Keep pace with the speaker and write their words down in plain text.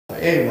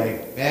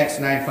Anyway, Acts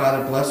 9,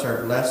 Father, bless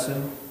our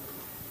lesson.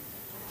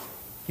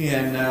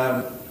 And,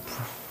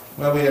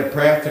 well, we had a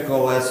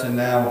practical lesson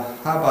now.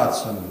 How about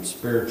some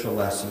spiritual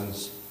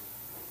lessons,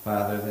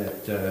 Father,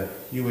 that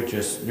you would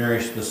just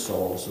nourish the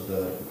souls of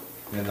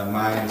and the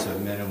minds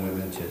of men and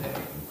women today.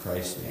 In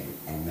Christ's name,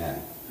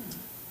 amen.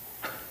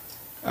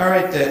 All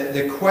right,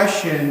 the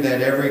question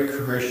that every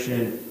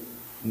Christian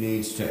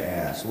needs to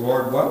ask,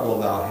 Lord, what will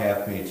thou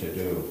have me to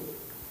do?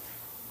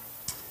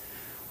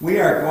 We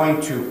are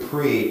going to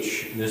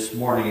preach this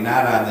morning,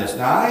 not on this.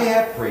 Now, I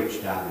have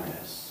preached on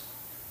this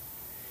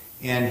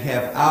and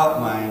have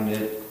outlined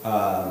it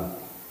a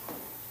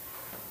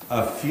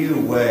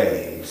few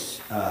ways.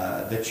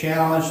 The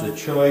challenge, the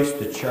choice,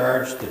 the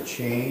charge, the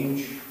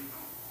change.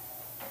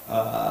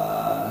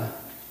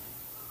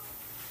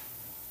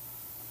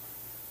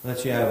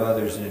 Let's see, I have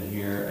others in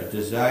here. A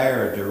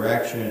desire, a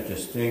direction, a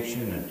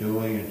distinction, a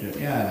doing, on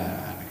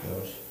it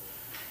goes.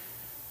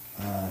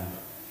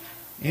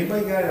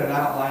 Anybody got an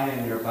outline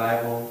in your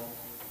Bible?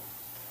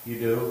 You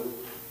do?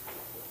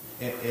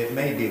 It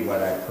may be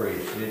what I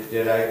preached.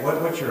 Did I?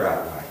 What's your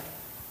outline?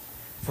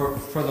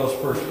 For those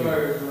first few?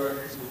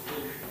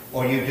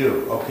 Oh, you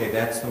do? Okay,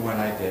 that's the one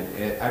I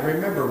did. I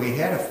remember we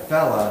had a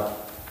fella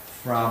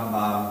from,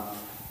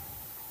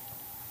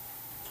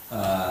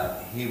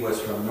 he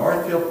was from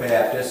Northfield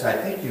Baptist. I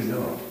think you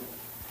knew him.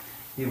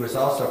 He was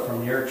also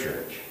from your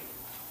church.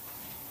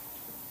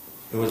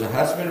 It was a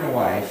husband and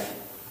wife.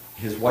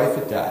 His wife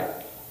had died.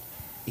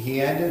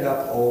 He ended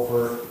up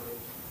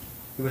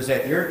he was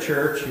at your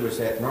church, he was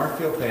at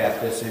Northfield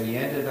Baptist, and he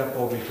ended up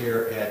over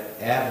here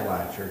at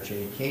Avalon Church, and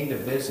he came to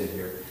visit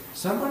here.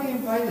 Somebody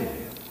invited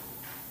him.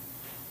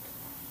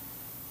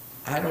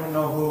 I don't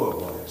know who it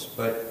was,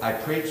 but I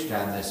preached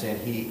on this, and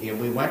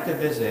we went to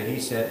visit. He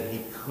said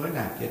he could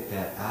not get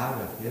that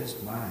out of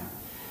his mind.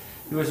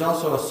 He was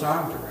also a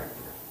song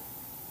director.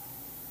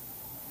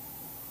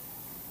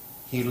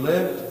 He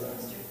lived...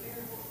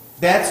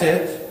 That's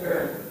it.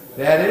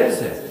 That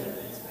is it.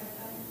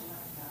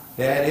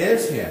 That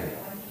is him.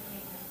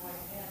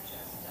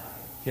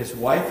 His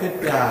wife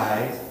had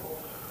died,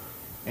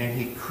 and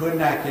he could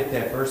not get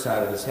that verse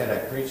out of his head. I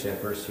preached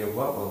that verse. He said,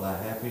 what will thou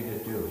have me to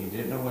do? He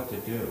didn't know what to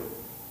do.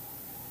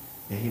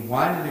 And he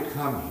wanted to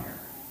come here.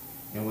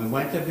 And we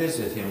went to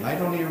visit him. I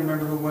don't even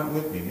remember who went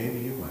with me. Maybe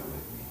you went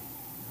with me.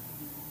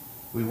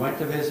 We went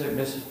to visit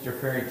Mr.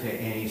 Farrington,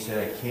 and he said,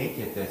 I can't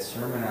get that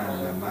sermon out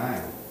of my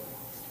mind.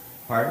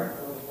 Pardon?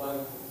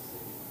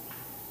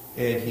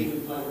 And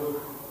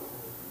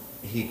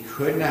he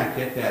could not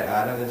get that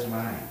out of his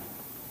mind.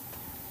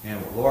 And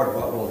Lord,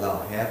 what will thou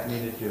have me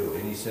to do?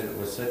 And he said it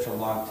was such a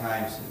long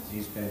time since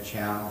he's been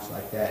challenged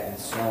like that and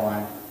so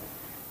on.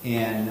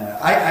 And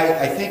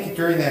I think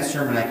during that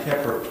sermon I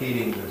kept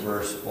repeating the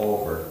verse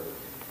over.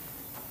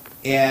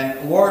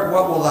 And Lord,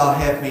 what will thou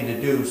have me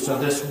to do? So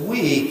this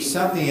week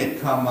something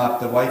had come up.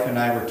 The wife and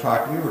I were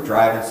talking. We were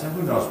driving. So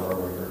who knows where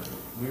we were?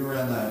 We were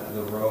on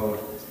the road.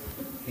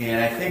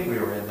 And I think we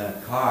were in the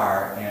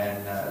car,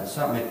 and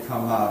something had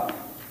come up.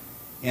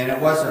 And it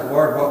wasn't,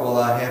 Lord, what will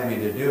thou have me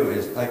to do?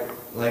 It's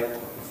like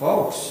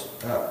folks,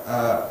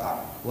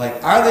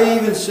 like, are they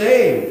even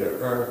saved?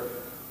 Or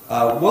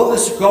will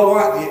this go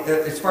on?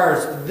 As far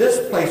as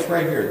this place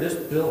right here, this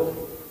building.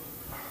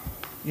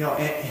 You know,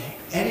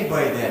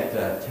 anybody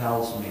that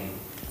tells me,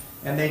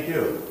 and they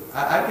do.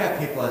 I've got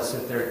people that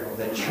sit there,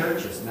 the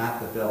church is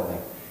not the building.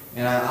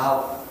 And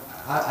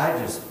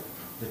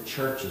the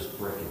church is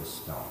brick and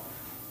stone.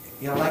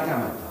 You know, like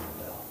I'm a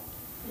dumbbell.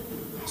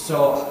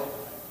 So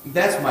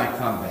that's my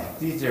comeback.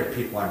 These are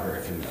people I'm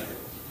very familiar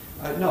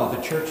with. No, the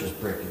church is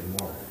brick and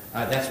mortar.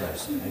 That's what I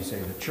say. I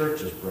say the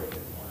church is brick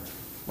and mortar.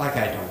 Like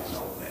I don't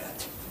know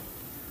that.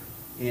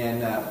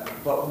 And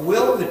but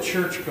will the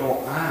church go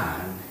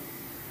on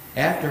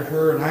after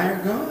her and I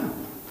are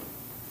gone?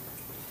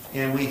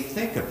 And we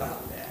think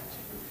about that.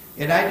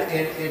 And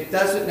it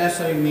doesn't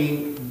necessarily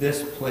mean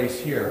this place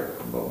here.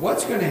 But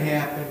what's going to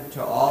happen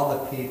to all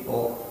the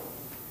people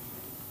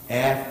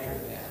after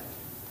that?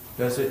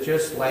 Does it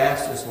just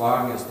last as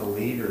long as the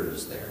leader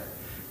is there?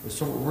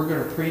 So we're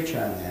going to preach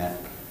on that.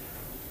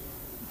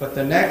 But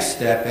the next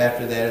step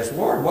after that is,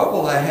 Lord, what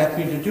will I have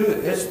me to do?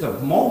 It's the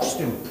most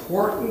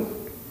important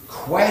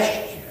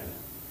question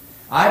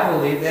I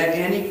believe that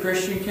any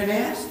Christian can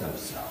ask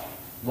themselves.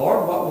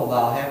 Lord, what will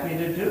thou have me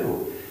to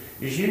do?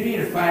 Is you need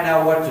to find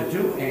out what to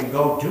do and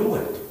go do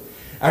it.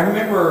 I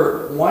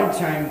remember one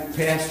time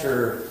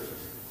Pastor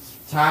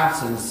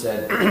Thompson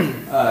said,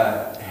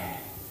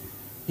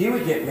 he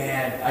would get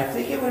mad. I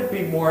think it would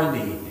be more in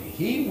the evening.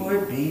 He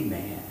would be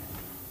mad.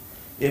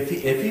 If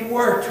he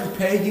wore a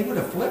toupee, he would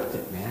have flipped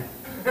it, man.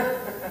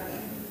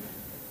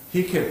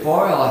 He could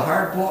boil a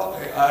hard boil,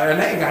 an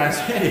egg on his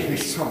head. He'd be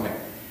so mad.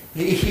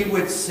 He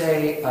would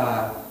say,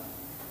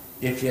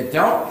 if you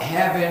don't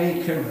have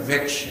any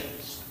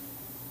convictions,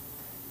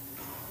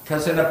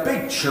 because in a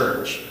big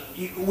church,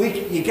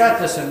 you got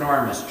this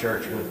enormous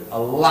church with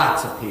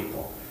lots of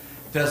people.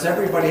 Does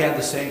everybody have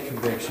the same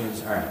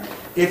convictions? All right.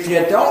 If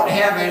you don't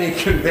have any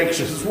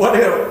convictions, what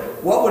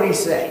would he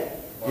say?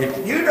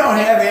 If you don't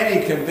have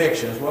any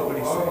convictions, what would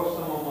he say? Borrow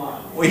some of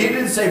mine. Well, he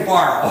didn't say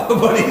borrow,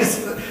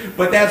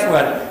 but that's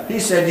what he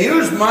said.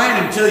 Use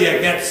mine until you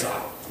get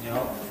some. You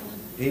know,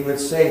 he would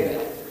say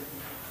that.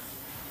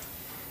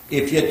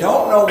 If you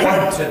don't know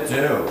what to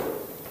do,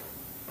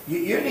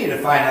 you need to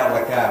find out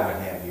what God would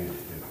have you to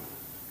do,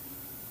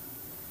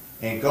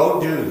 and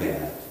go do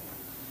that,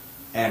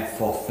 and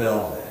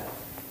fulfill that.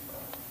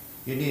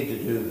 You need to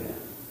do that.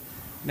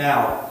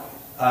 Now,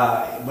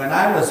 when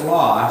I was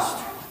lost,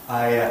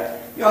 I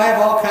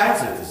have all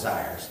kinds of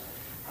desires.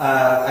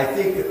 I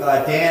think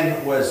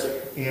Dan was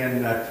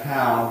in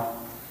town.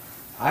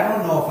 I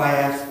don't know if I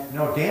asked.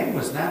 No, Dan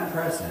was not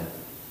present.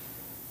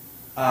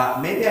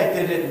 Maybe I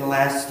did it in the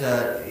last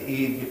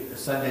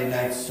Sunday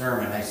night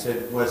sermon. I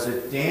said, was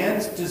it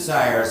Dan's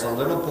desire as a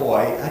little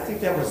boy? I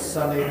think that was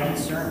Sunday night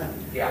sermon.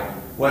 Yeah.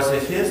 Was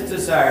it his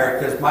desire?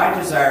 Because my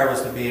desire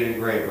was to be an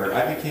engraver.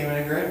 I became an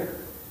engraver.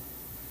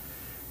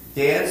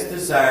 Dan's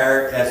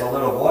desire as a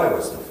little boy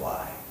was to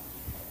fly,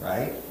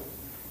 right?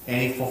 And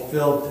he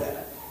fulfilled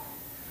that.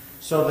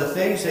 So the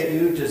things that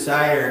you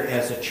desired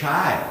as a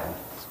child,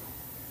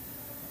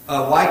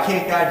 why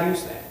can't God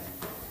use that?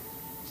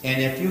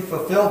 And if you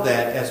fulfilled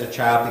that as a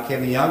child,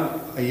 became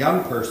a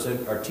young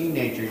person or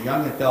teenager,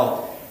 young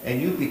adult,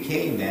 and you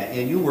became that,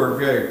 and you were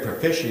very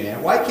proficient in it,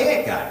 why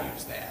can't God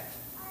use that?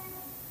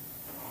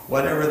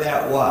 Whatever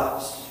that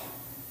was.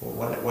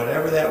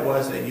 Whatever that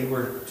was that you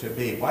were to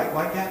be. Why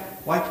can't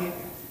God use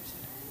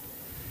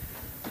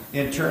that?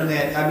 In turn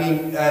that, I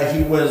mean,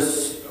 he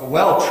was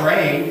well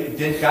trained.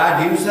 Did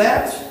God use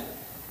that?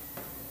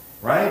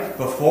 Right?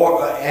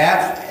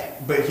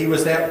 But he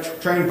was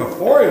that trained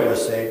before he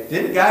was saved.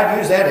 Didn't God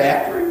use that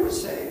after he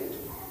was saved?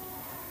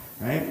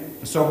 Right?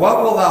 So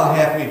what will thou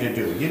have me to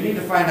do? You need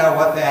to find out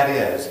what that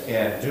is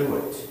and do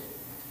it.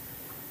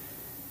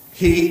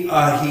 He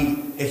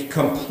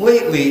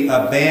completely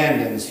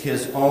abandons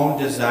his own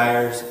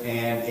desires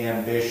and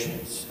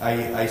ambitions.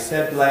 I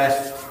said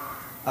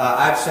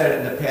I've said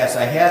it in the past.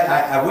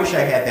 I wish I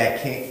had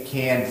that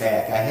can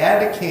back. I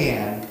had a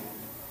can,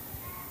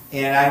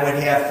 and I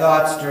would have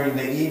thoughts during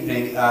the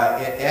evening.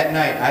 At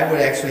night, I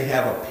would actually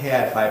have a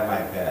pad by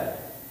my bed.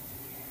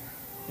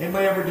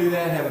 Anybody ever do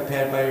that? Have a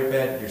pad by your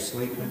bed? You're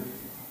sleeping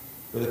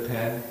with a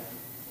pen?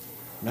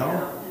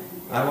 No?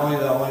 I'm only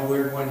the only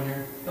weird one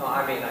here. No,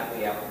 I mean,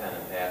 we have a pen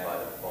and pad by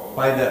the phone.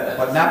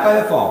 But not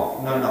by the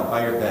phone. No,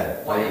 by your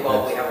bed. Well,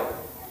 we have a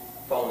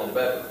phone in the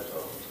bedroom,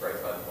 so it's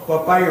right by the phone.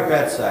 But by your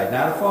bedside,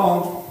 not a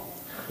phone.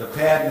 The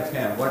pad and the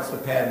pen. What's the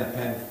pad and the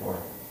pen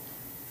for?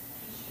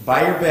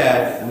 By your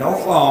bed, no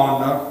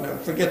phone, no,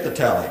 forget the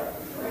telly.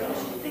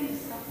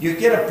 You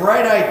get a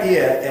bright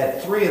idea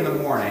at 3 in the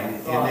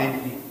morning, and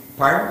then,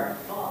 pardon?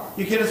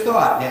 You get a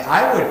thought. And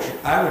I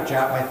would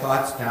jot my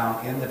thoughts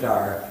down in the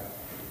dark,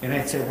 and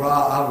I'd say, well,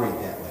 I'll read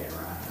that later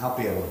on. I'll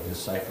be able to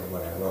decipher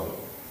what I wrote.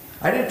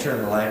 I didn't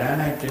turn the light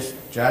on. I just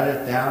jotted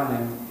it down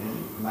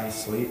in my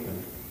sleep.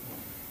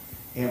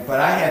 But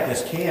I had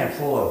this can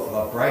full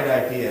of bright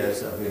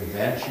ideas of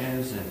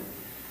inventions. And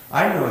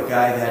I knew a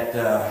guy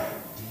that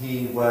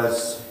he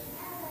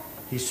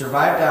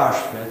survived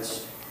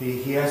Auschwitz.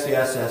 He has the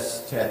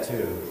SS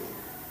tattoo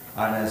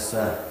on his,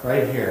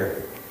 right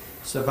here.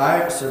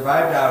 Survived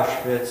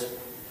Auschwitz.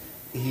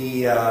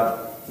 He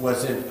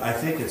was in, I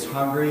think it's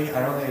Hungary.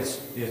 I don't think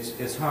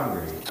it's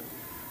Hungary.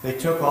 They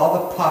took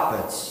all the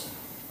puppets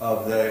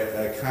of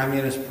the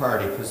Communist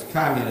Party, because the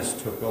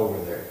Communists took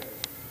over there.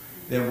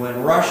 Then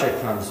when Russia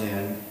comes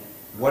in,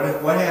 what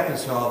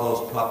happens to all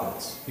those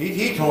puppets?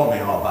 He told me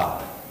all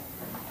about it.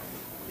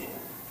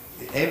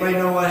 Anybody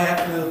know what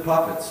happened to the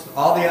puppets?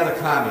 All the other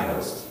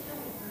communists.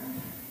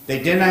 They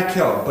did not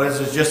kill them, but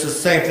it's just the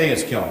same thing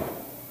as killing them.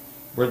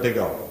 Where'd they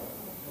go?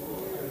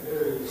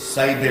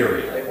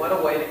 Siberia. They went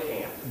away to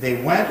camp.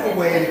 They went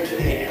away to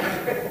camp,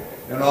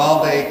 an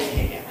all-day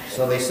camp.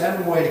 So they sent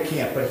him away to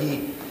camp, but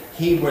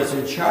he was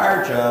in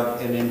charge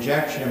of an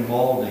injection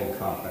molding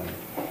company.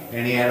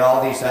 And he had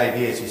all these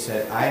ideas. He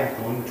said, I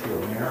am going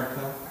to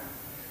America.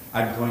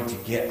 I'm going to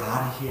get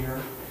out of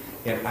here.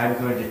 And I'm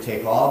going to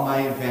take all my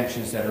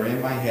inventions that are in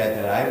my head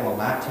that I will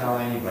not tell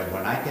anybody.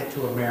 When I get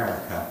to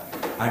America,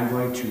 I'm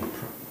going to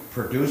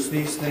produce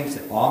these things,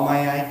 all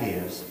my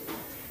ideas,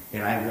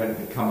 and I'm going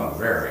to become a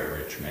very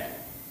rich man.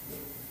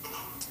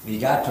 He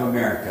got to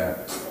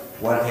America.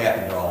 What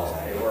happened to all his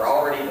ideas? They were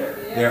already there.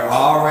 They're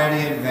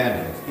already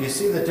invented. You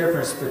see the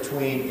difference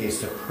between a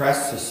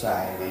suppressed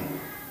society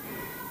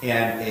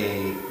and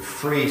a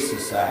free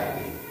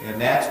society. And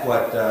that's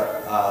what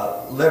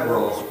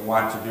liberals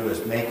want to do,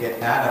 is make it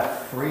not a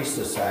free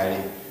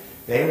society.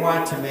 They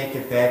want to make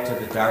it back to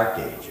the Dark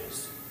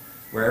Ages,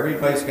 where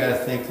everybody's got to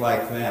think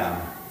like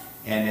them.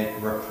 And it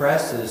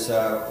represses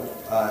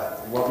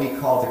what we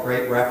call the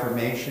Great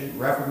Reformation.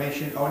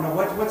 Reformation? Oh no,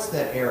 what's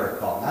that era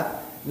called?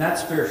 Not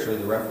spiritually,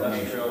 the Reformation.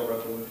 Industrial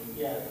Revolution.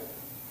 Yeah.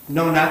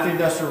 No, not the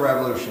Industrial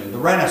Revolution. The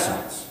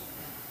Renaissance.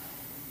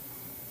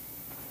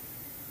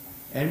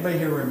 Anybody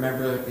here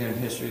remember in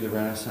history the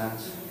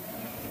Renaissance?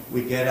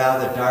 We get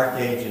out of the Dark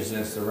Ages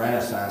and it's the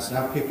Renaissance.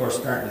 Now people are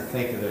starting to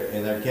think of it,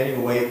 and they're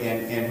getting away.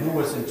 And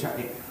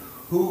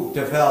who Who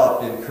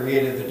developed and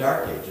created the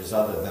Dark Ages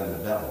other than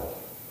the devil?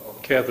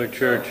 Catholic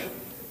Church.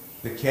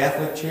 The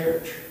Catholic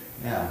Church.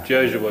 Yeah.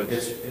 Jesuits.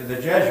 It's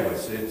the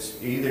Jesuits.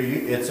 It's either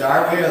it's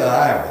our way or the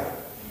highway.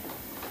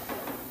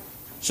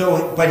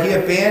 So, but he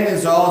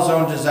abandons all his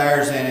own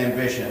desires and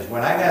ambitions.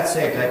 When I got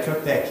saved, I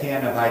took that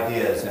can of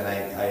ideas and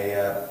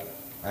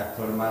I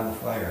put them on the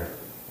fire.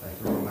 I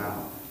threw them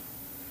out.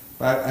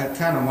 But I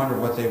kind of wonder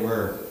what they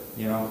were,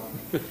 you know.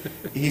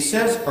 He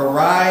says,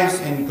 arise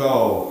and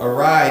go.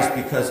 Arise,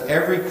 because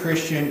every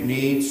Christian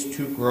needs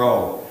to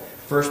grow.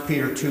 1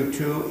 Peter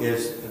 2:2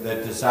 is the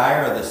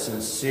desire of the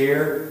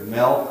sincere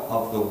milk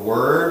of the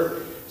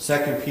Word.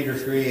 2 Peter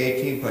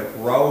 3:18, but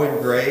grow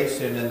in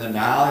grace and in the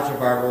knowledge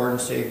of our Lord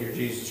and Savior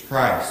Jesus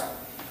Christ.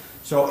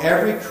 So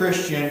every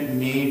Christian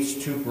needs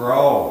to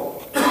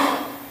grow.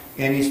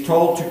 And he's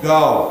told to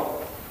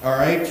go. All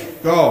right?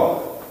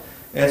 Go.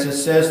 As it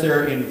says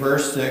there in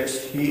verse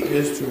 6, he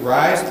is to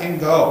rise and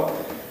go.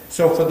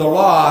 So for the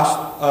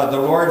lost, the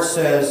Lord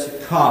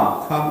says,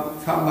 come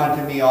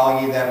unto me,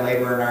 all ye that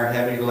labor and are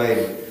heavy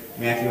laden.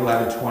 Matthew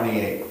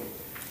 11:28.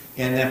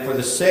 And then for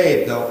the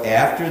saved, though,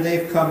 after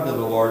they've come to the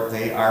Lord,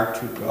 they are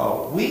to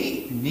go.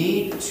 We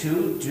need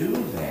to do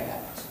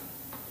that.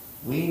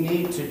 We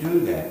need to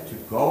do that, to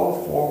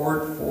go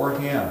forward for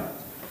Him.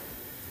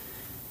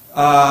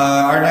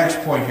 Our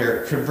next point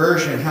here,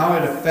 conversion, how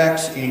it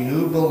affects a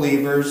new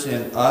believers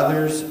and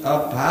others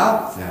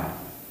about them.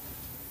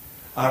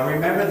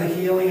 Remember the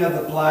healing of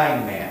the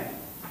blind man.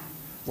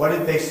 What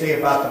did they say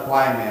about the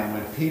blind man?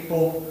 When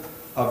people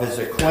of his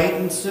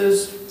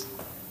acquaintances,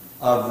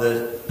 of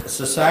the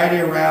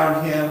society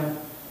around him,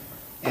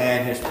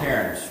 and his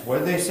parents, what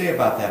did they say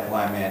about that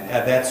blind man?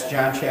 That's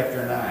John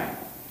chapter 9.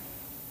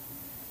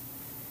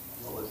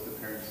 What was the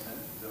parents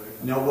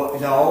saying? No,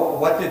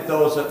 what did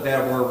those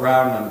that were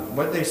around them,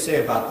 what did they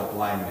say about the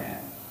blind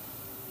man?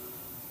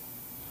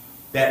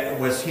 That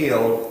was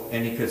healed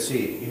and he could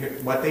see.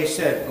 What they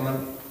said,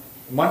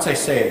 once I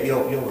say it,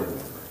 you'll remember.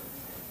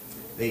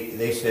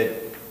 They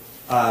said,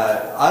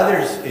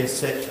 others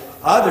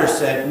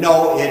said,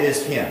 no, it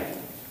is him.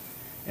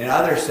 And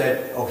others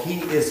said, oh, he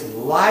is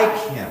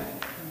like him.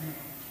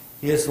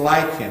 He is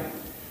like him.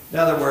 In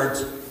other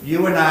words,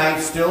 you and I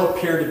still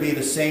appear to be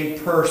the same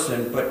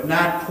person, but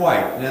not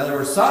quite. In other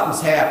words,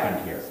 something's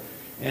happened here.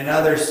 And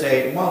others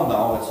say, well,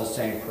 no, it's the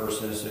same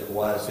person as it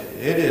was.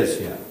 It is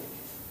him.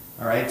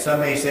 All right? Some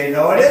may say,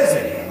 no, it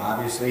isn't him.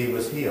 Obviously, he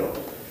was healed.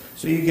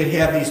 So you could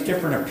have these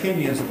different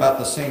opinions about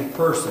the same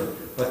person,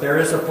 but there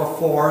is a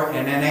before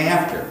and an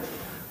after.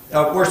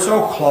 We're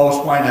so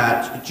close, why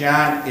not?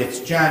 It's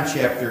John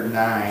chapter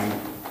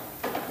 9.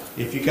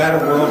 If you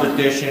got a World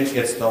Edition,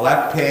 it's the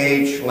left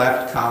page,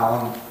 left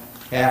column,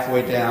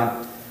 halfway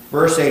down.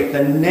 Verse 8,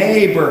 the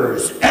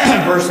neighbors,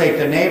 verse 8,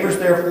 the neighbors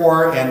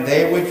therefore, and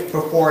they which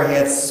before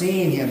had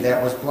seen him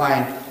that was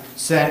blind,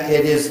 said,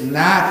 is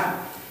not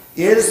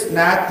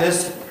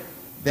this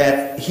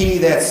that he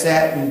that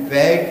sat and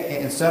begged?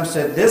 And some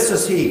said, this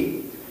is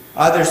he.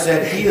 Others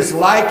said, he is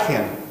like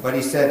him. But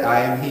he said, I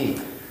am he.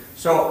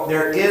 So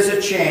there is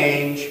a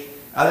change.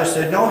 Others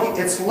said, no,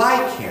 it's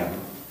like him,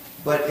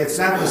 but it's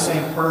not the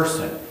same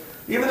person.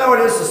 Even though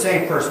it is the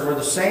same person, we're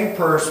the same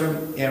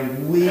person,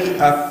 and we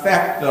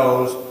affect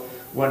those.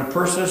 When a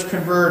person is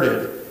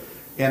converted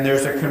and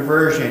there's a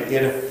conversion,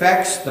 it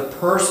affects the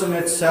person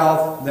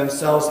itself,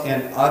 themselves,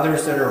 and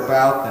others that are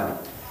about them.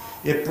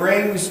 It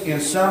brings in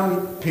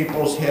some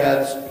people's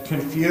heads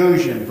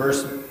confusion.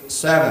 Verse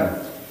 7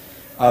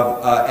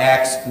 of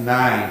Acts 9.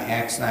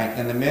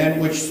 And the men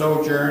which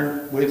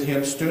sojourned with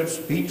him stood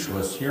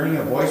speechless, hearing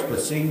a voice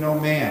but seeing no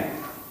man.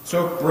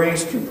 So it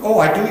brings...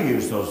 I do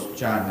use those,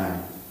 John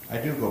 9. I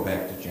do go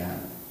back to John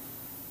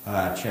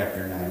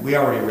chapter 9. We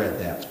already read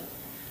that.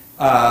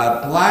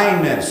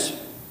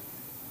 Blindness.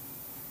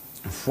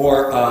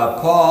 For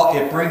Paul,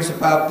 it brings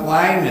about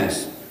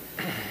blindness.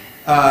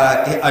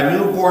 A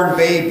newborn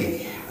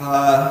baby.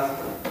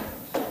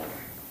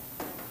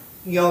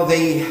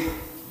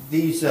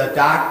 These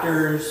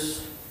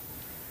doctors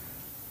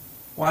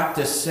want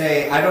to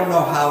say, I don't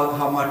know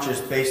how much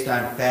is based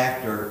on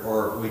fact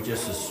or we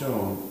just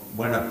assume,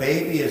 when a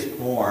baby is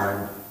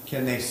born,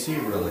 can they see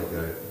really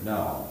good?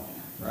 No,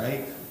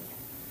 right?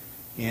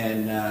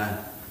 And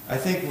I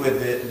think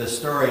with the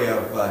story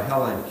of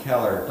Helen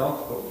Keller,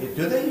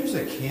 do they use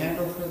a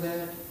candle for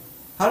that?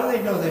 How do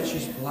they know that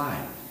she's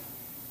blind?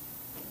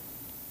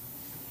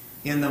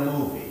 In the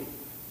movie.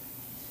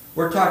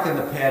 We're talking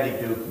the Patty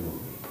Duke movie.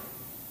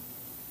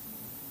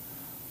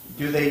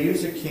 Do they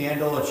use a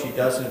candle if she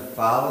doesn't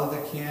follow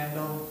the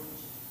candle?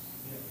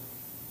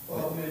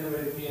 Well, maybe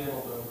the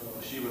piano though.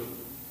 She was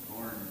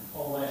born.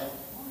 A lamp.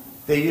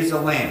 They use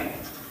a lamp,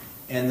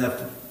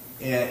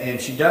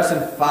 and she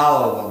doesn't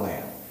follow the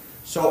lamp.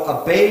 So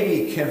a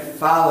baby can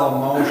follow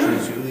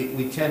motions.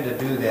 We tend to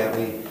do that.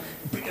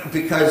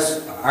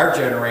 Because our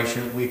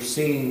generation, we've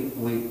seen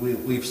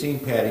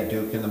Patty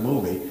Duke in the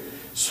movie,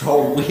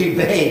 so we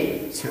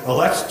may say, well,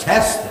 let's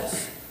test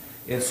this.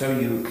 And so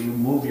you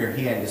move your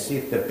hand to see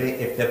if the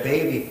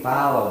baby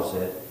follows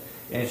it,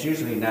 and it's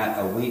usually not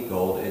a week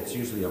old, it's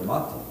usually a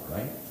month old,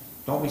 right?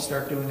 Don't we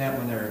start doing that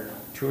when they're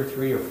 2 or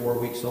 3 or 4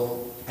 weeks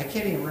old? I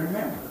can't even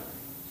remember.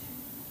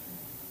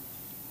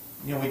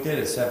 You know, we did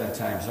it 7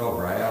 times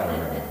over. I ought to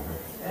remember.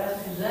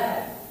 Ask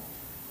Zach.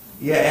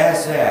 Yeah,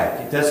 ask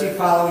Zach. Does he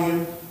follow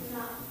you?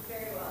 Not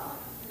very well.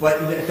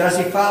 But does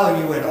he follow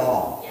you at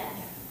all? Yes.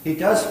 He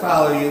does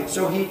follow you.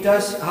 So he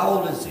does. How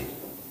old is he?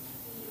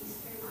 He's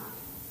 3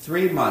 months.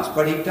 3 months.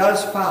 But he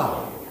does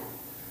follow you.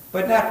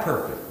 But not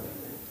perfectly.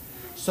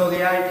 So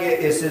the idea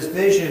is his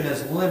vision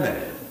is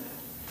limited.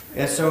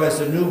 And so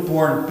as a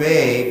newborn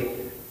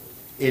babe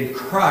in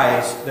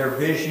Christ, their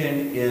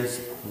vision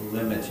is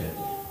limited.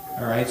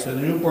 All right, so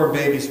the newborn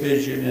baby's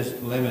vision is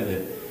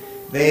limited.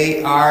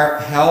 They are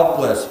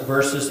helpless.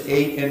 Verses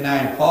 8 and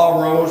 9.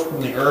 Paul rose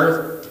from the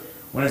earth.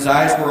 When his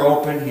eyes were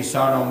opened, he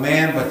saw no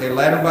man, but they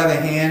led him by the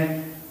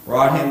hand,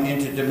 brought him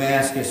into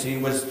Damascus. He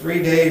was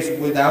 3 days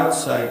without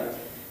sight,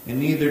 and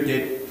neither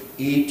did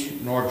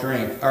eat nor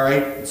drink. All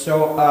right,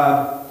 so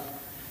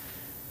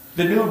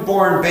the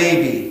newborn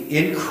baby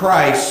in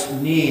Christ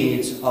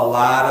needs a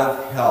lot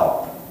of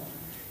help.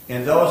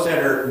 And those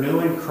that are new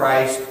in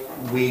Christ,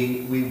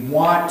 we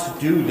want to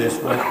do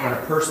this when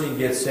a person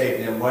gets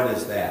saved. And what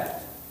is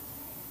that?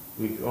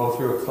 We go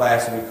through a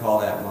class and we call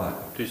that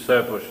what?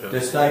 Discipleship.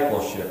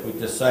 Discipleship. We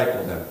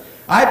disciple them.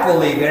 I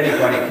believe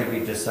anybody can be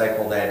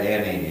discipled at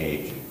any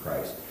age in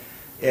Christ.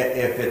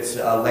 If it's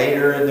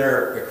later in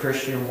their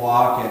Christian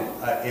walk, and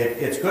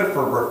it's good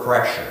for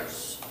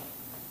refreshers,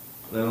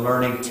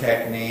 learning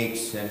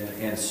techniques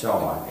and so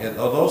on.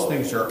 Those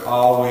things are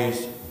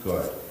always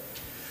good.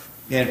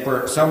 And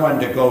for someone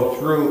to go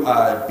through,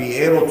 be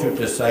able to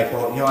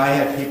disciple, I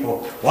had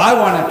people, well, I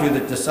want to do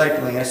the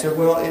discipling. I said,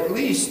 well, at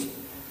least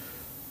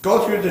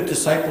go through the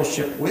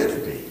discipleship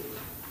with me.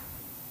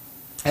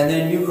 And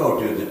then you go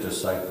do the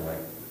discipling.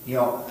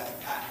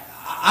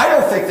 I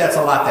don't think that's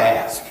a lot to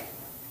ask.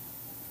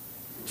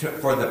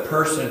 For the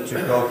person to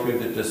go through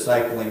the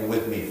discipling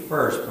with me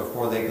first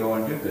before they go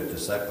and do the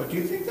disciple. Do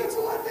you think that's a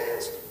lot to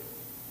ask?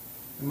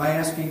 Am I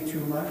asking too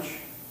much?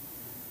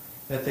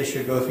 That they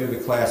should go through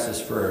the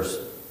classes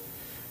first.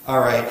 All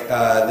right,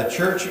 the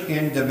church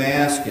in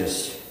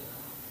Damascus.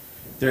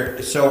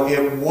 So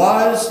it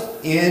was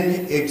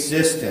in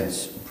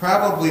existence,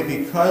 probably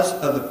because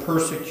of the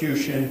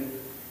persecution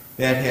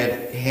that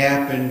had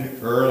happened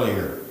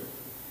earlier.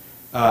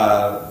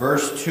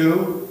 Verse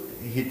 2,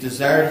 he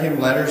desired him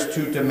letters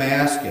to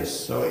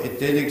Damascus. So it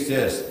did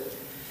exist.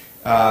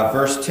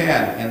 Verse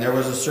 10, and there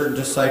was a certain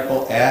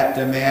disciple at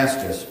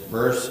Damascus.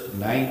 Verse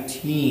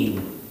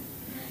 19,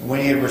 and when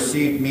he had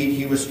received meat,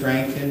 he was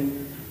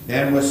strengthened.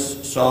 Then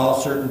was Saul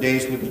certain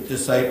days with the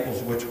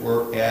disciples which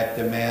were at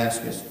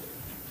Damascus.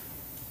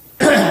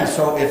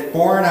 So it's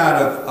born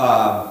out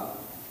of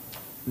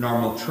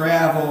normal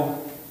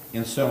travel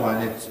and so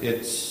on.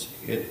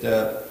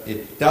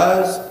 It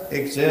does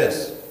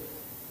exist.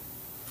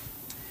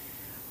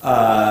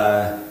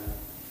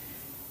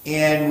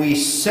 And we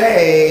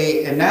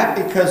say, and not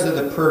because of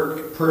the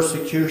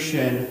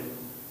persecution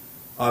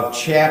of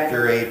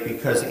chapter 8,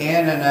 because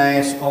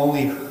Ananias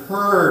only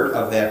heard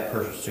of that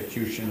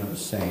persecution of the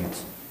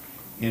saints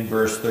in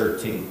verse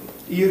 13.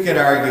 You could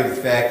argue the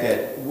fact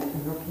that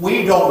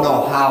we don't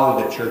know how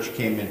the church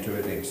came into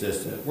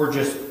existence. We're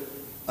just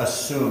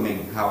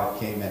assuming how it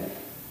came in.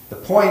 The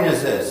point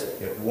is this: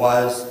 it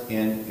was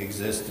in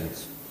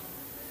existence.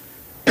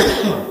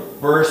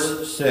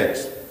 Verse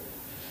 6.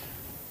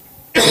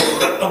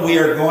 We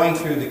are going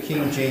through the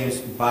King James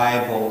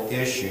Bible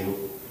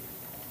issue,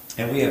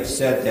 and we have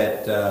said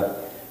that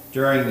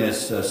during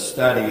this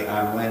study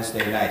on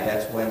Wednesday night,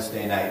 that's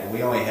Wednesday night,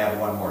 we only have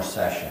one more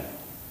session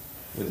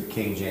with the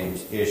King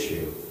James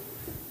issue.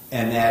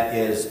 And that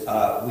is,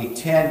 we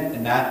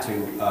tend not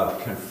to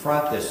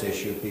confront this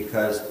issue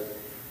because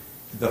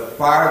the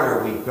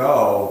farther we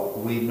go,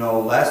 we know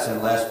less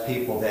and less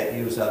people that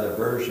use other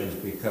versions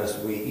because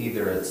we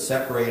either it's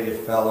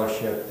separated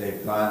fellowship,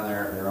 they've gone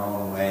their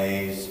own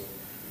ways,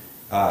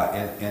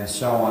 and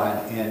so on.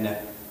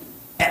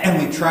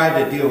 And we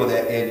try to deal with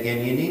it,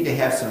 and you need to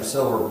have some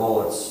silver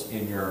bullets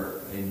in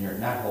your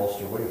not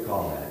holster, what do you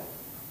call that?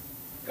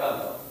 Gun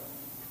belt.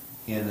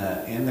 In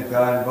the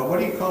gun, but what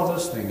do you call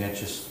this thing that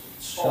just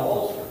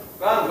Holster.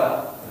 Gun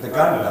belt. The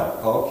gun belt.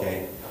 Oh,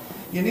 okay.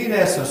 You need to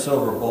have some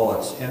silver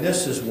bullets, and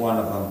this is one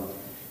of them.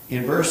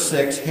 In verse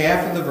 6,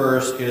 half of the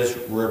verse is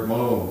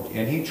removed.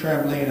 And he,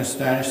 trembling and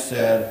astonished,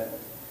 said,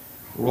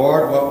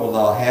 Lord, what wilt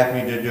thou have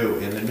me to do?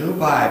 In the new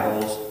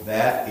Bibles,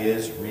 that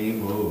is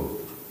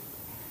removed.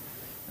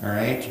 All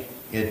right?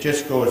 It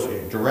just goes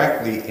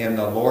directly, and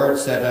the Lord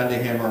said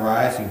unto him,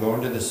 Arise, and go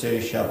into the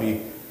city, shall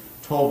be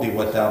told thee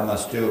what thou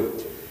must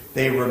do.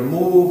 They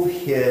remove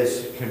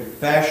his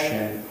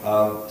confession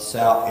of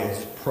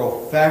his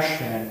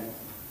profession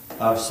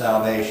of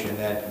salvation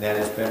that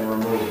has been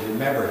removed.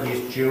 Remember,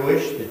 he's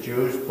Jewish. The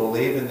Jews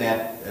believe in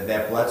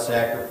that blood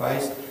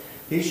sacrifice.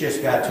 He's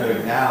just got to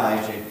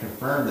acknowledge and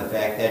confirm the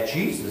fact that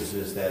Jesus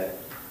is that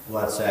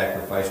blood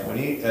sacrifice. When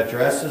he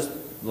addresses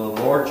the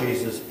Lord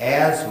Jesus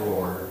as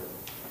Lord,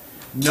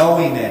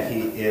 knowing that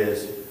he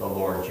is the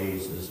Lord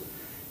Jesus,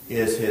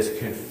 is his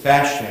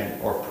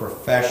confession or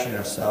profession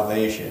of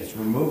salvation. It's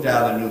removed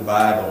out of the New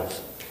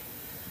Bibles.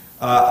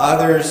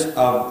 Others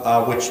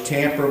which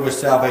tamper with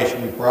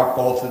salvation. We brought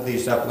both of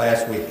these up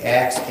last week.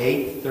 Acts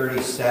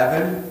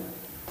 8:37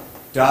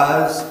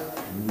 does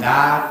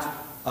not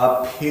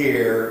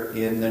appear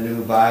in the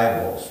New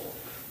Bibles.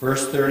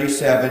 Verse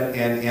 37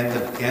 and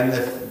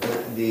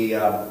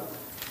the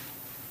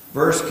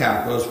verse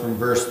count goes from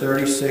verse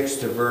 36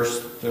 to verse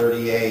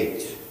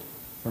 38.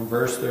 From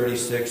verse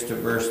 36 to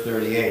verse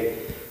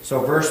 38. So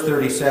verse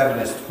 37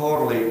 is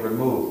totally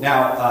removed.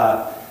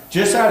 Now,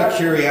 just out of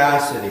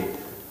curiosity,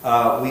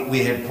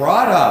 we had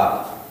brought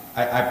up,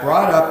 I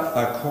brought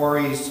up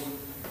Corey's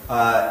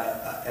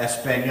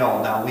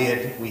Espanol. Now, we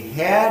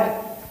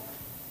had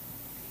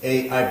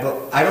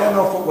I don't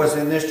know if it was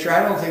in this church.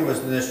 I don't think it was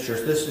in this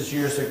church. This is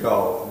years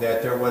ago.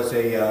 That there was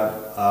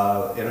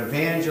an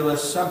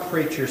evangelist. Some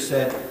preacher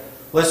said,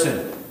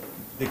 "Listen,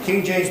 the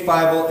King James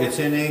Bible, it's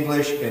in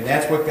English, and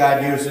that's what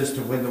God uses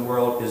to win the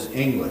world is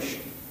English."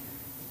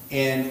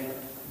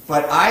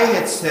 But I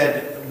had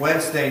said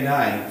Wednesday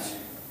night,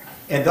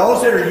 and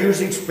those that are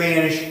using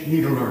Spanish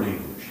need to learn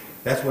English.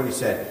 That's what he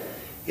said.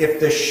 If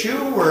the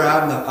shoe were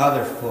on the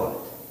other foot.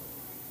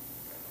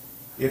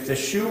 If the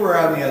shoe were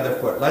on the other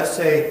foot, let's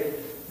say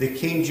the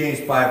King James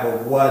Bible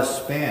was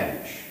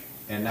Spanish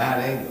and not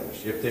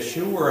English. If the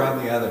shoe were on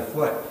the other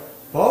foot,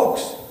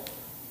 folks,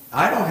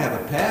 I don't have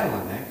a paddle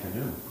in that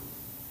canoe.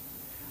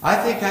 I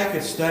think I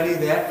could study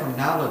that from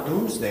now to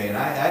doomsday, and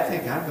I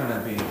think I'm going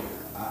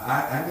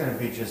to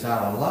be just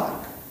out of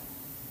luck.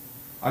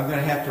 I'm going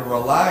to have to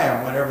rely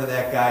on whatever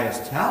that guy is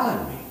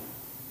telling me,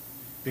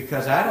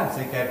 because I don't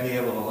think I'd be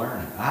able to learn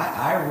it.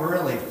 I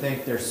really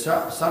think there's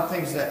some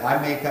things that I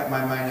make up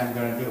my mind I'm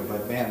going to do,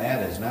 but man,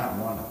 that is not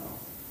one of them.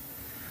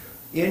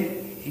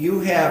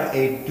 You have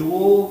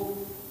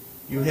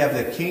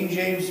the King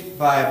James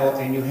Bible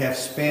and you have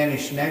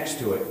Spanish next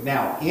to it.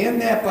 Now, in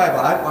that Bible,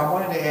 I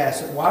wanted to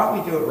ask, why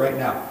don't we do it right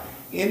now?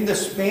 In the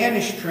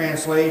Spanish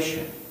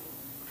translation,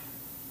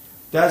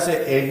 does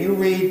it, and you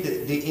read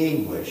the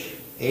English,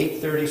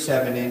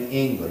 8:37 in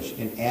English,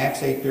 in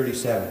Acts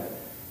 8:37,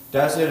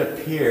 does it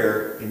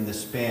appear in the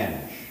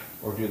Spanish,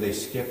 or do they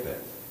skip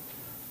it?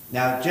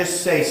 Now,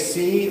 just say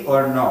sí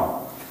or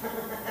no.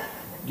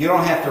 You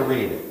don't have to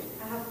read it.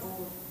 I have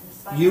both.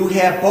 You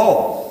have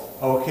both.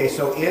 Okay,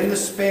 so in the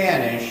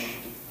Spanish,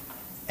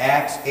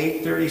 Acts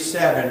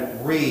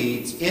 8:37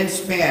 reads in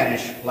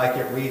Spanish like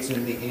it reads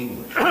in the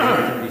English.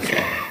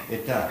 8:37.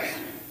 It does.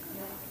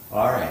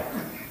 All right.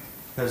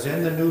 Because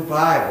in the New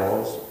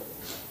Bibles,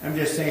 I'm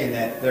just saying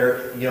that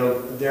there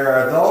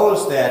are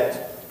those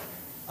that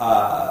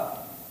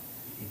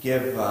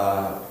give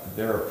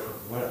their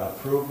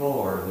approval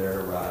or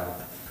their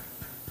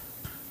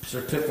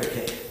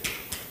certificate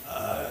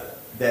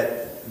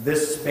that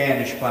this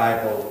Spanish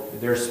Bible,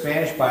 there's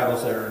Spanish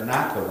Bibles that are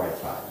not the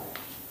right Bible,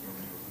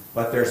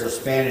 but there's a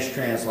Spanish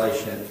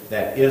translation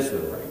that is the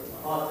right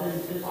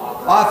one.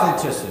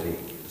 Authenticity.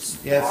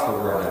 That's the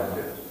word I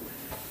want.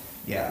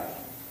 Yeah.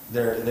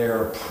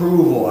 Their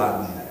approval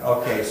on that.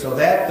 Okay, so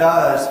that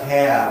does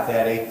have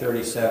that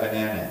 8:37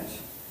 in it.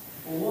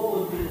 Well, what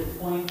would be the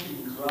point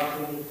in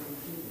dropping it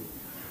completely?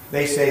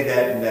 They say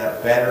that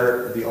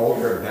the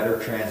older and better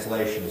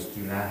translations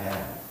do not have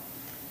it.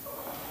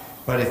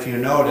 But if you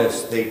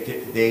notice,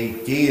 they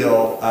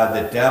deal,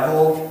 the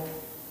devil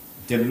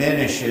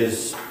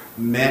diminishes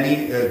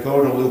many,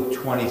 go to Luke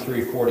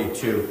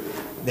 23:42,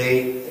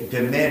 they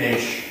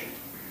diminish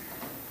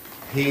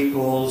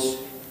people's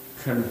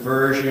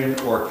conversion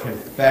or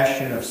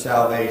confession of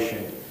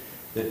salvation.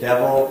 The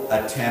devil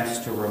attempts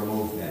to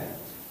remove that.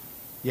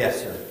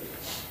 Yes, sir.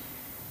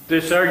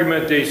 This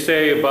argument they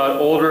say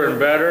about older and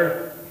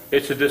better,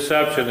 it's a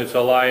deception, it's a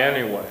lie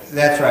anyway.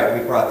 That's right,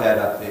 we brought that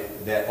up.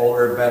 That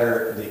older and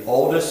better, the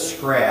oldest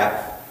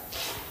scrap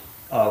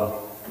of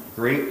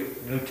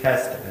Greek New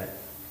Testament.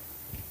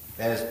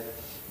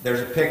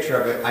 There's a picture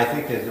of it, I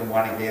think it's in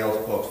one of Gale's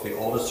books, the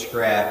oldest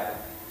scrap.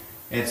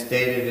 And it's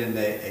dated in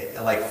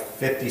the like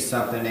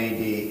 50-something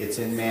AD. It's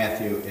in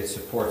Matthew. It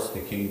supports the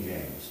King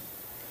James.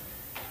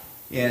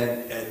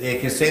 And they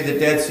can say the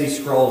Dead Sea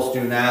Scrolls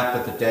do not,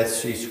 but the Dead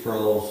Sea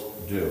Scrolls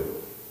do.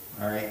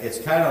 All right. It's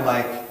kind of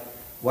like,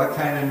 what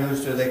kind of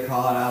news do they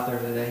call it out there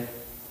today?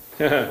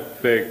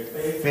 Fake.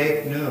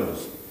 Fake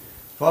news.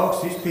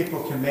 Folks, these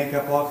people can make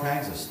up all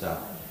kinds of stuff.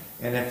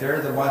 And if they're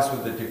the ones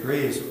with the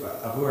degrees,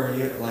 who are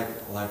you? Like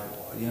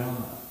you know.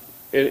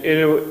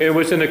 It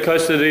was in the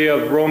custody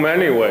of Rome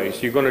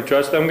anyways. You going to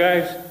trust them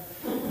guys?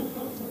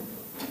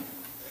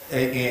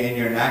 And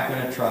you're not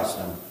going to trust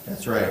them.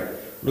 That's right.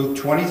 Luke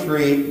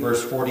 23,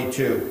 verse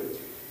 42.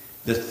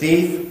 The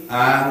thief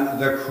on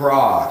the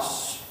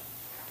cross.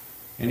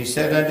 And he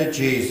said unto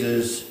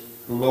Jesus,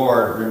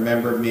 Lord,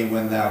 remember me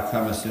when thou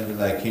comest into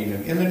thy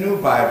kingdom. In the New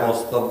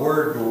Bibles, the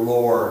word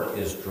Lord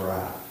is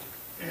dropped.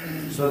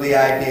 So the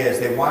idea is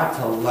they want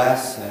to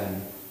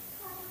lessen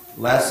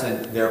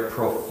their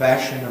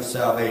profession of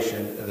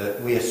salvation.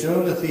 That we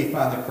assume the thief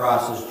on the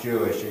cross is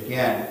Jewish.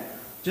 Again,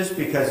 just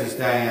because he's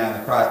dying on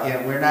the cross.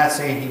 And we're not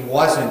saying he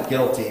wasn't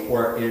guilty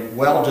or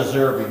well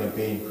deserving of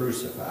being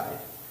crucified.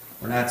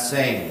 We're not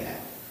saying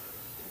that.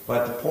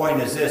 But the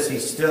point is this, he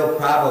still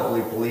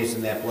probably believes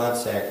in that blood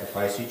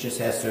sacrifice. He just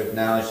has to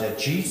acknowledge that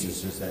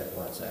Jesus is that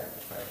blood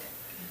sacrifice.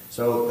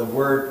 So the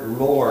word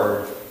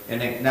Lord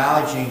and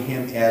acknowledging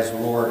him as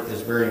Lord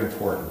is very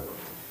important.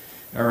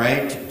 All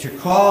right? To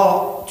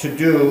call to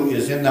do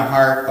is in the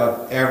heart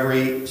of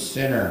every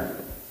sinner.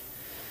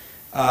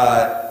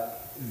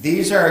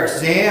 These are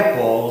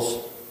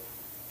examples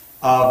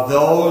of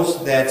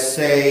those that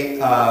say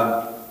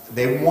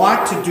they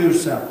want to do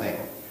something.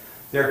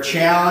 They're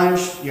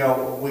challenged,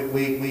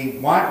 we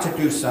want to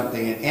do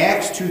something. In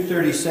Acts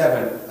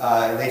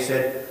 2:37, they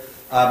said,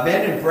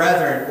 men and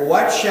brethren,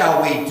 what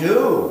shall we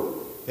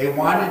do? They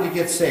wanted to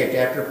get saved.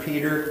 After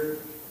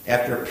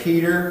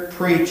Peter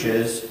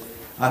preaches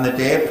on the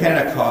day of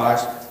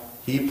Pentecost,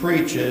 he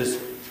preaches,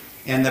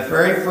 and the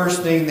very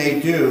first thing they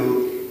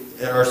do,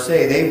 or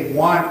say, they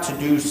want to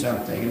do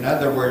something. In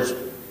other words,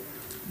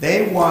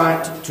 they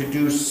want to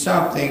do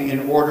something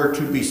in order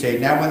to be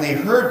saved. Now, when they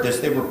heard this,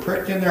 they were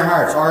pricked in their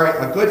hearts. All right,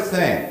 a good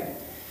thing.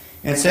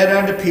 And said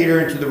unto Peter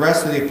and to the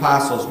rest of the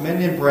apostles,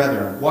 men and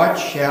brethren, what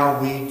shall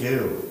we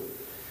do?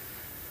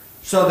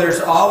 So there's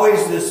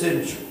always this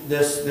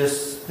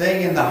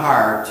thing in the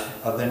heart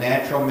of the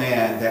natural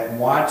man that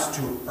wants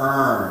to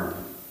earn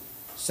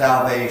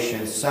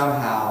salvation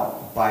somehow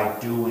by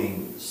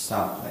doing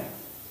something.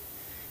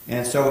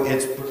 And so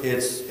it's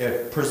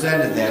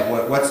presented that.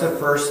 What's the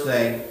first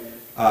thing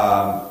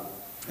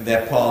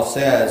that Paul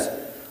says?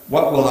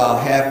 What will thou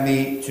have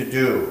me to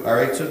do? All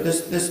right. So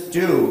this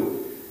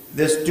do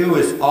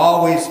is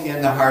always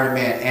in the heart of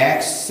man.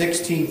 Acts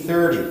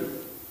 16:30.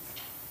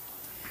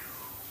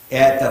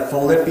 At the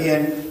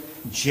Philippian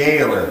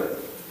jailer,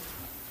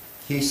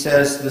 he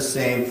says the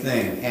same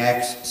thing.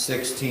 Acts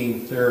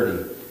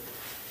 16:30.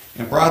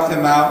 And brought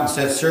them out and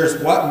said,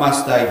 sirs, what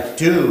must I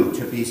do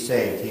to be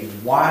saved? He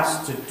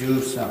wants to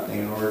do something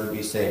in order to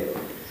be saved.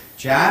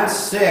 John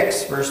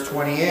 6, verse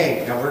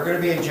 28. Now we're going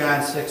to be in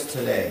John 6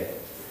 today.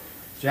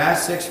 John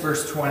 6,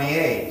 verse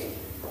 28.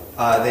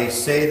 They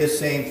say the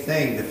same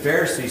thing. The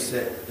Pharisees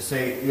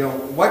say,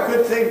 what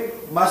good thing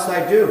must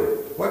I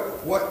do?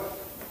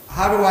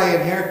 How do I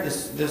inherit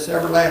this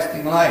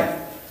everlasting life?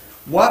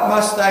 What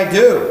must I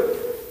do?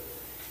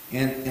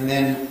 And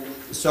then,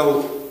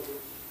 so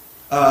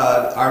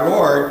our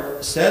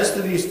Lord says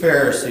to these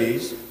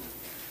Pharisees,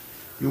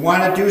 you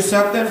want to do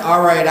something?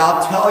 All right,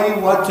 I'll tell you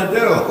what to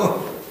do.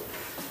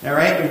 All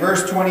right, in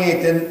verse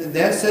 28,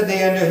 then said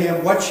they unto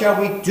him, what shall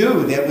we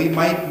do that we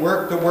might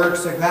work the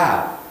works of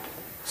God?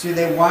 See,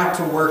 they want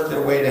to work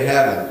their way to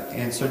heaven.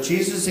 And so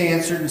Jesus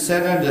answered and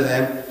said unto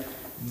them,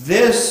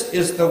 this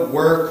is the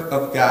work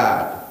of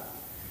God.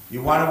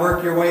 You want to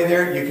work your way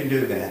there? You can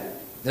do that.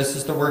 This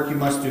is the work you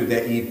must do,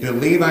 that ye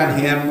believe on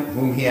him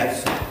whom he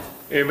hath sent.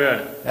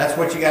 Amen. That's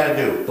what you got to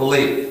do.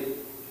 Believe.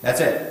 That's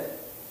it.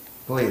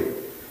 Believe.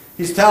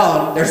 He's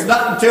telling them there's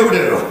nothing to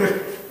do.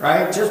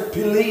 Right? Just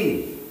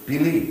believe.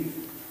 Believe.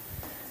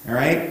 All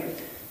right?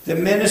 The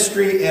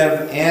ministry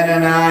of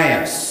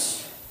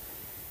Ananias.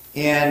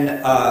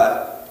 And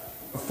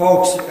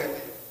folks,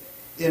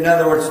 in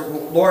other words,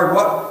 Lord,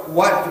 what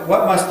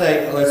must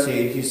I, let's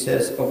see, he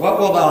says, what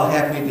wilt thou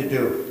have me to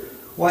do?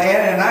 Well,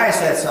 Ananias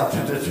had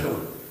something to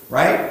do.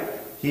 Right?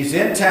 He's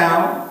in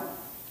town.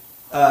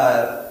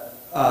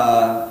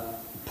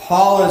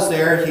 Paul is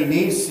there. He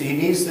needs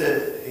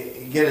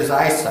to get his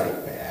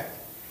eyesight back.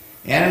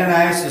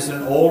 Ananias is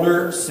an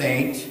older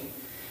saint,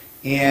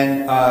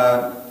 and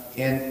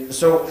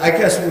so I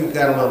guess we've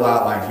got a little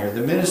outline here.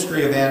 The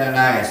ministry of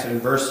Ananias in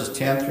verses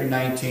 10 through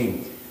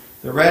 19.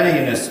 The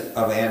readiness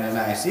of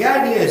Ananias. The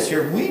idea is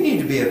here, we need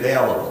to be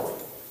available.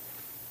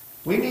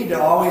 We need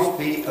to always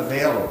be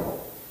available.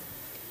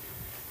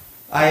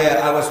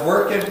 I was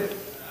working.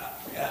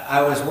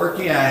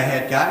 I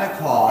had gotten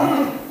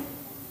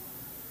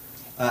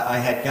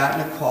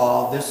a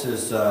call. This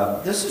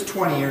is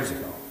 20 years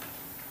ago.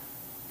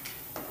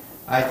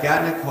 I'd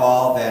gotten a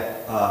call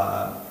that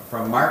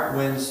from Mark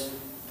Wynn's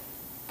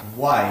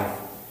wife.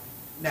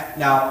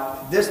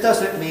 Now, this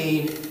doesn't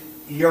mean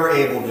you're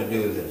able to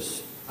do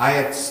this.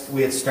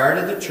 We had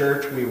started the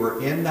church. We were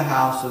in the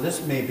house. So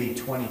this may be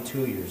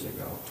 22 years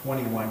ago,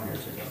 21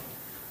 years ago.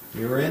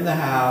 We were in the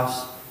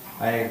house.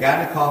 I had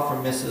gotten a call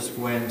from Mrs.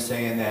 Gwynn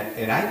saying that,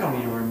 and I don't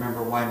even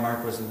remember why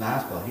Mark was in the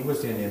hospital. He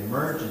was in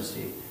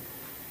emergency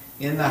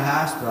in the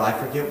hospital. I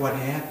forget what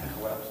happened.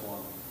 Collapsed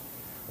lung.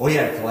 Oh, he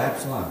had a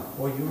collapsed lung.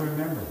 Oh, you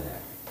remember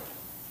that.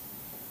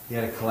 He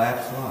had a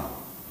collapsed lung.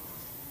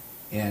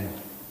 And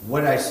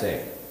what did I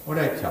say? What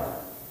did I tell her?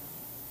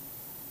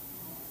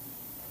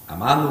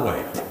 I'm on the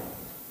way.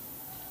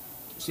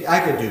 See,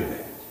 I could do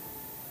that.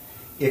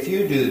 If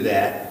you do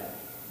that,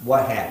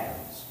 what happens?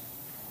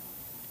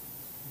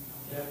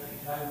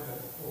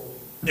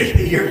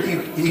 you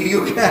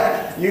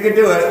can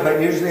do it,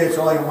 but usually it's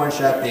only a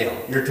one-shot deal.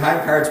 Your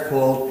time card's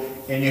pulled,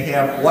 and you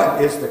have,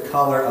 what is the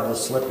color of the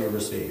slip you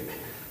received?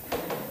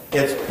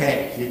 It's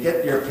pink. You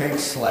get your pink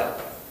slip,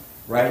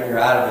 right? You're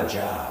out of a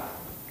job.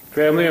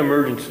 Family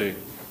emergency.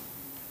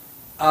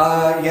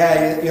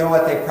 Yeah, you know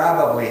what, they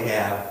probably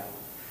have.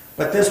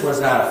 But this was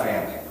not a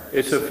family emergency.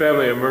 It's a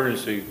family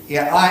emergency.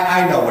 Yeah,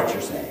 I know what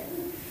you're saying.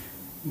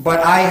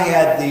 But I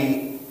had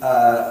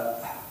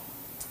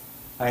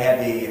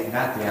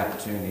not the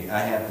opportunity, I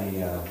had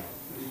the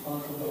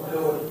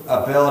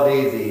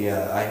ability,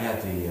 I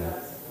had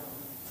the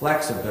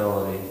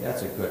flexibility,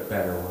 that's a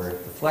better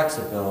word, the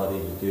flexibility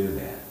to do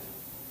that.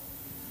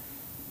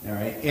 All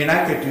right, and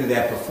I could do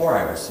that before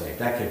I was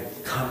saved. I could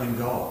come and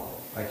go.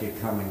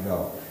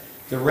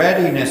 The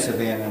readiness of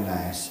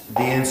Ananias,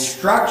 the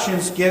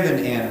instructions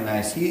given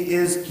Ananias. He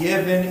is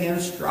given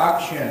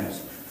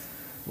instructions.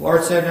 The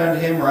Lord said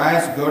unto him,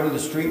 Rise, and go to the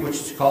street which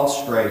is called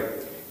Straight,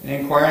 and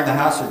inquire in the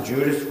house of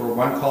Judas for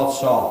one called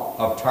Saul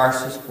of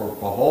Tarsus, for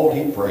behold,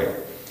 he prayeth.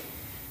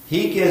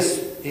 He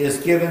is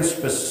given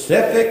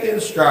specific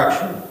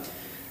instruction.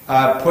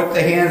 Put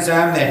the hands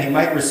on him that he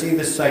might receive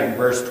his sight in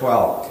verse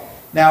 12.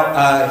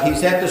 Now,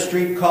 he's at the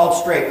street called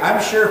Straight.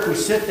 I'm sure if we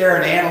sit there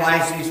and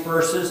analyze these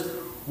verses,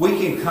 we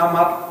can come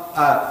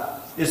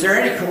up... is there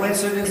any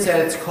coincidence that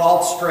it's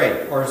called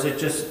Straight? Or is it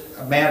just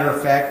a matter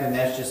of fact and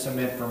that's just some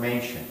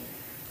information?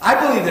 I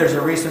believe there's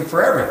a reason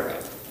for everything.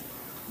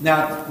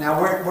 Now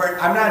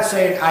I'm not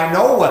saying I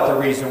know what the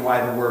reason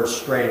why the word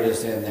straight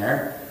is in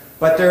there,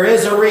 but there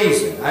is a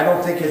reason. I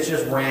don't think it's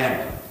just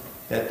random.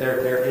 That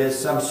there is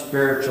some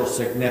spiritual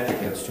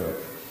significance to it.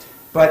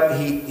 But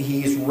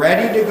he's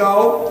ready to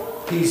go.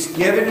 He's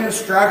given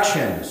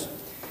instructions.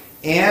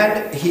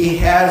 And he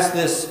has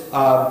this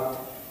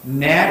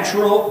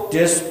natural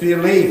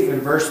disbelief in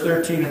verse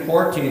 13 and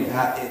 14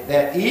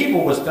 that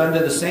evil was done to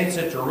the saints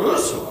at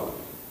Jerusalem.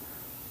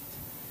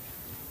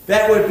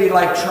 That would be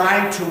like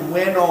trying to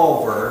win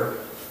over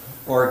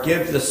or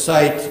give the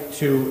sight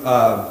to,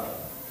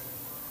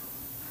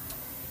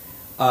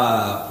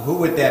 who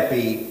would that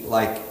be,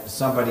 like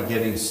somebody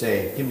getting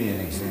saved? Give me an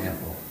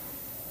example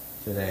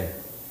today,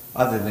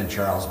 other than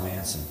Charles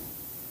Manson.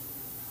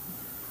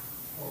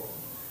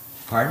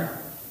 Pardon?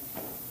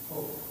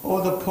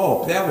 Oh, the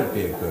Pope. That would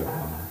be a good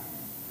one.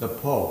 The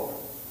Pope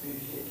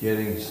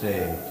getting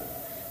saved.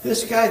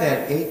 This guy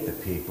that ate the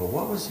people,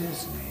 what was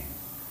his name?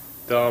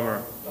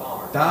 Dahmer.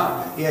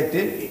 Yeah,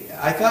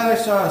 I thought I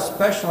saw a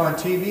special on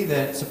TV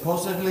that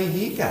supposedly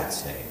he got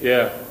saved.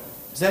 Yeah.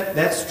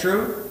 That's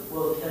true?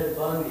 Well, Ted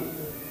Bundy.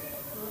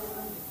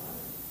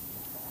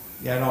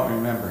 Yeah, I don't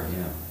remember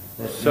him.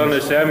 Son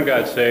of Sam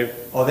got saved.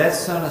 Oh, that's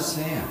Son of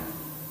Sam.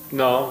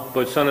 No,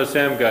 but Son of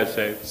Sam got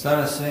saved.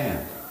 Son of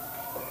Sam.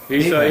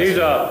 He's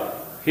a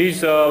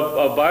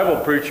Bible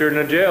preacher in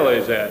the jail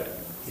he's at.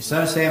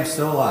 Son of Sam's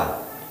still alive.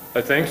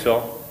 I think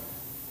so.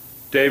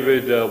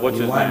 David, what's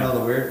his name? You want to know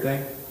the weird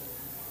thing?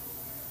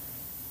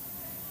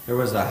 There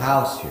was a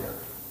house here,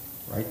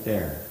 right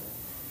there.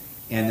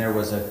 And there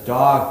was a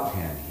dog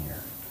pen here,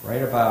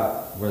 right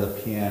about where the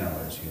piano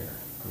is here.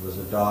 There was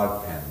a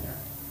dog pen there.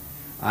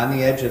 On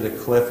the edge of the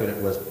cliff, and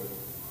there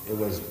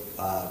was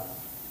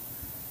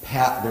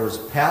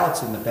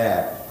pallets in the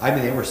back. I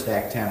mean, they were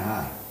stacked 10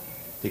 high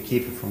to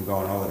keep it from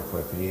going over the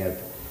cliff. And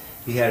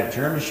he had a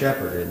German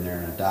Shepherd in there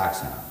and a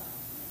Dachshund.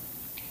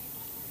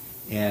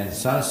 And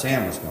Son of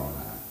Sam was going on.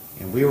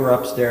 And we were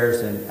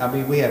upstairs, and I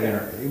mean, we have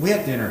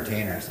to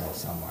entertain ourselves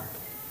somewhere.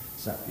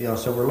 So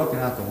we're looking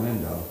out the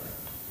window.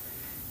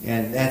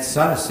 And that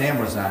Son of Sam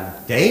was on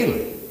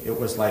daily. It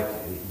was like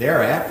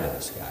they're after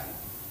this guy.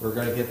 We're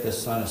going to get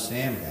this Son of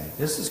Sam guy.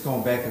 This is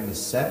going back in the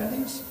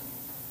 70s?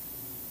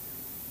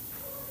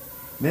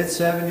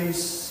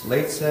 Mid-70s?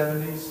 Late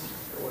 70s?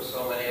 There was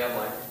so many of them,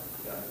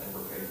 I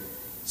never paid.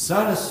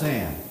 Son of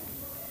Sam.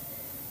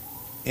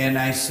 And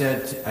I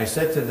said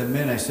to the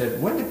men, I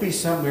said, wouldn't it be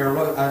something, I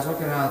was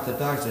looking out at the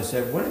dogs, I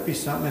said, wouldn't it be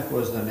something if it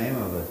was the name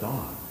of a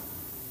dog?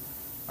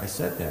 I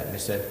said that. I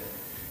said,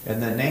 and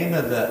the name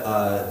of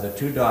the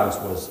two dogs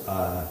was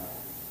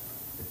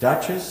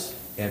Duchess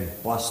and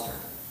Buster.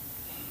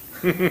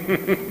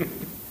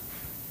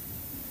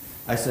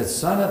 I said,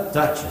 son of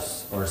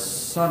Duchess or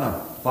son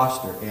of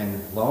Buster,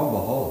 and lo and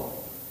behold,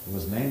 it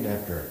was named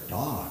after a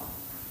dog.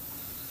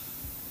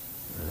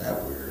 Isn't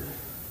that weird?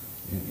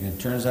 It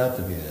turns out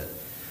to be that.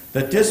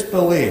 The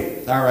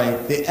disbelief, all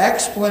right, the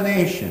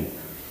explanation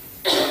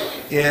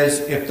is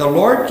if the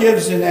Lord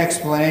gives an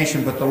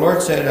explanation, but the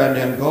Lord said unto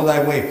him, go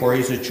thy way, for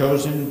he's a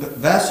chosen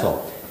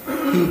vessel.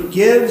 He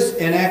gives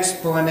an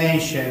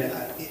explanation.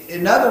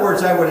 In other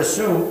words, I would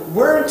assume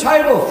we're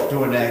entitled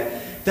to an explanation.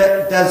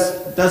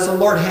 Does the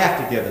Lord have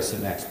to give us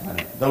an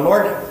explanation? The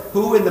Lord,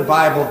 who in the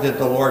Bible did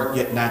the Lord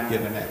not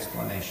give an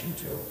explanation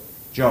to?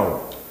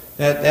 Job.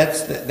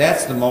 That's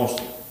the most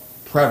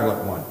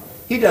prevalent one.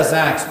 He does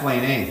not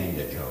explain anything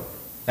to Job.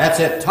 That's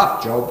it.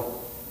 Tough, Job.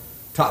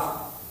 Tough.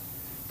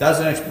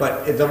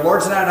 But the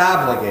Lord's not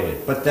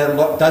obligated. But that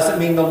doesn't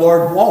mean the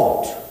Lord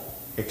won't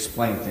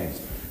explain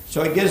things.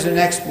 So he gives an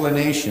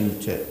explanation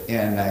to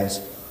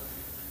Ananias.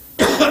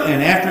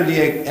 And after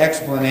the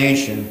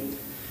explanation,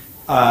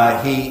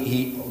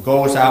 he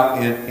goes out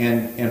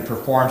and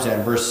performs that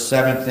in verse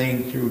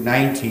 17 through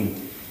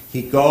 19.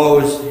 He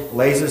goes,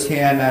 lays his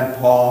hand on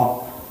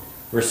Paul,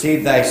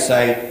 receive thy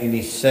sight, and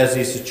he says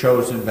he's a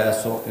chosen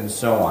vessel, and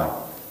so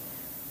on.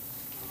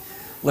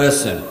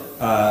 Listen,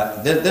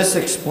 this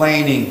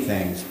explaining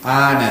things,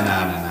 on and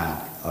on and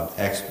on of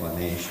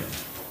explanation.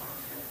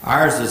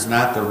 Ours is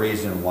not the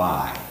reason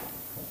why.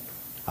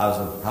 How's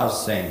the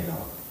saying go?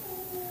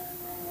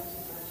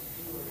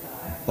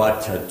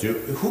 But to do,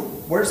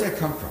 where does that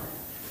come from?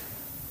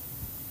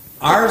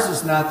 Ours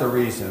is not the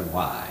reason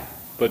why.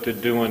 But to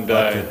do and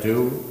But die. to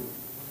do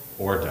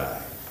or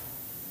die.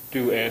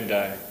 Do and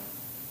die.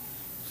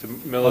 It's the Oh,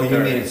 you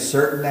military. mean it's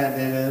certain that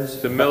it is?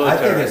 The I think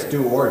military. it's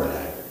do or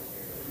die.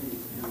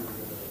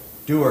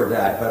 Do or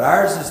die. But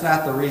ours is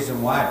not the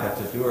reason why, but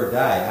to do or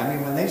die. I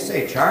mean, when they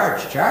say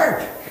charge,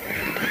 charge.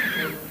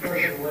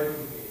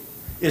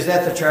 Is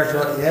that the charge?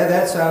 Yeah,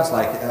 that sounds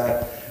like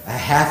a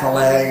half a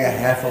leg, a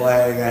half a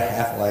leg, a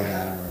half a leg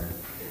onward.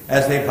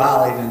 As they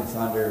volleyed in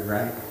thunder,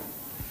 right?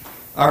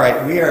 All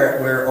right,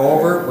 we're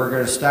over. We're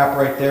going to stop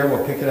right there.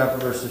 We'll pick it up in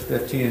verses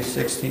 15 and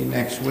 16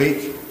 next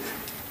week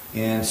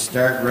and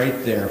start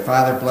right there.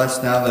 Father,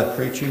 bless now the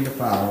preaching to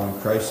follow.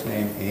 In Christ's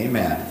name,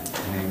 amen.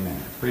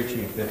 Amen.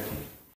 Preaching 15.